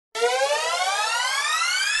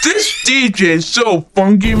This DJ is so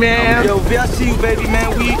funky, man. Yo, V.I.C.U.BABY, man.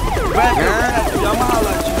 We rapping. Y'all, I'ma holla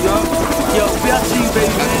at you, yo. Yo,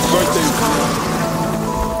 V.I.C.U.BABY, man.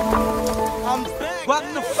 I'm back. What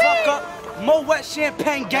the fuck up? M.O.E.T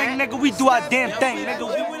champagne gang, nigga. We do our damn thing, nigga.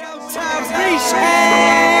 We without time. Reach.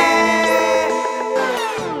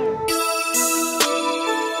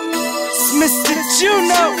 It's Mr.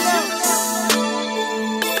 Juno.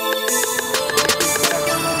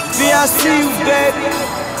 V.I.C.U.BABY.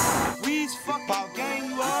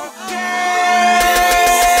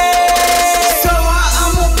 So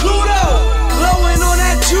I'm on Pluto, blowing on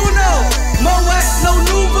that Juno. M.O.E.T, no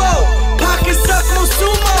nouveau, pocket stuck on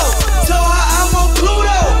sumo. So I'm on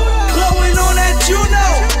Pluto, blowing on that Juno.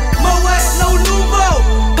 M.O.E.T, no nouveau,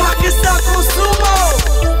 pocket stuck on sumo.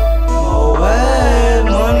 M.O.E.T,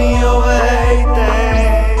 money over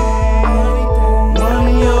everything.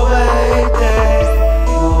 Money over everything.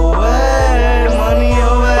 M.O.E.T, money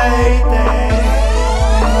over everything.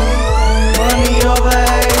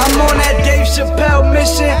 I'm on that Dave Chappelle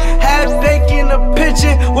mission, half bacon a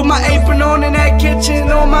pigeon, with my apron on in that kitchen,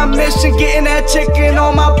 on my mission, getting that chicken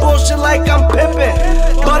on my bullshit like I'm pimpin'.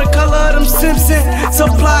 Butter color them Simpson,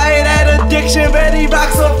 supply that addiction, ready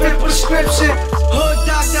rocks off his prescription. Hood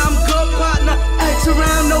doctor, I'm good partner, act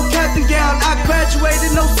around, no captain gown. I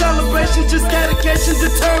graduated, no celebration, just dedication,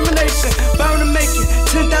 determination. Burn to make it,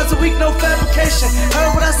 10,000 a week, no fabrication.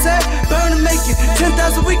 Heard what I said? Burn to make it, 10,000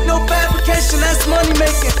 a week, no fabrication. That's money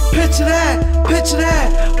making. Picture that, picture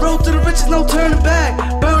that. Roll to the riches, no turning back.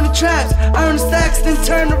 Burn the traps, earn the stacks, then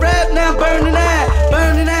turn the rap. Now I'm burning that,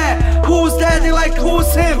 burning that. Who was that? They like, who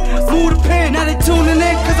was him? Move the pen, now they tuning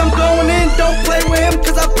in, cause I'm going in. Don't play with him,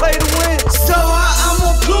 cause I play to win. So I'm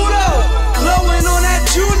on Pluto, blowing on that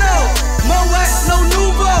Juno. M.O.E.T, no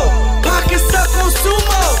nouveau, pocket stuck on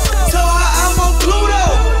sumo. So I'm on Pluto,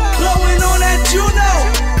 blowing on that Juno.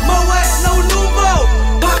 M.O.E.T, no nouveau,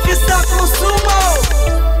 pocket stuck on sumo.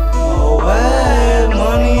 M.O.E.T,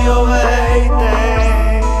 money over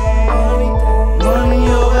everything. Money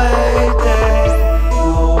over everything.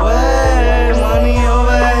 M.O.E.T, money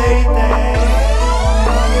over everything.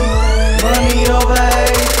 Money over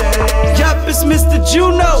everything. Yup, it's Mr.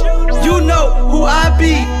 Juno. You know who I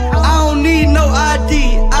be. I don't need no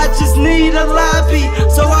ID, I just need a lobby,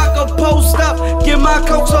 so I can post up, get my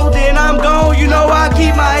coke so then I'm gone. You know I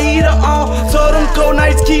keep my heater on, so them cold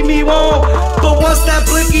nights keep me warm. But once that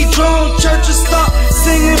blinky drone, churches start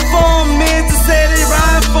singing for him. Men to say they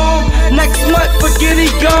ride for him, next month forget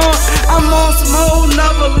he gone. I'm on some whole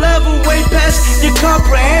nother level, way past your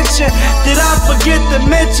comprehension. Did I forget to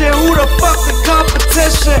mention who the fuck the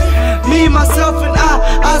competition? Me, myself and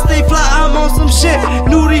I stay fly, I'm on some shit.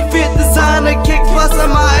 Nudie fit, designer kick, plus I'm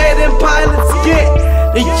my head and pilots get.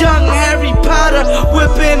 The young Harry Potter,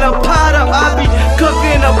 whipping a pot up. I be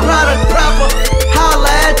cooking a product proper, holla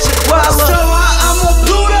at your guava. So I'm on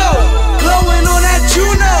Pluto, blowing on that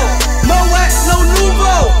Juno. M.O.E.T, no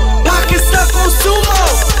nouveau, pocket stuck on sumo.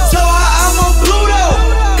 So I'm on Pluto,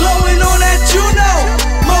 blowing on that Juno.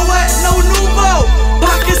 M.O.E.T, no nouveau,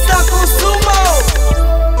 pocket stuck on sumo.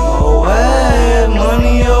 M.O.E.T,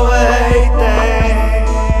 money over everything.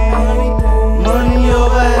 Money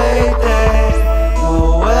over everything.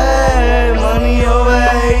 M.O.E.T, money over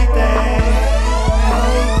everything.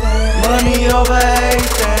 Money over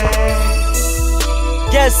everything.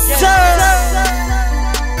 Yes, sir.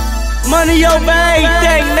 Money over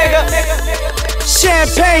everything, nigga.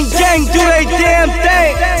 Champagne gang do they damn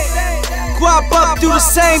thing. Guap up do the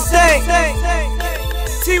same thing.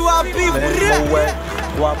 T.Y.B.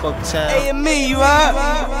 Guap up town. A and me, you heard?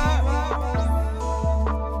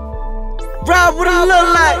 Ride with a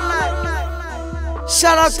little light.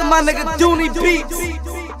 Shout out to my nigga Dooney Beats,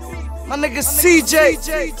 my nigga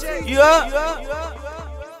CJ. You heard?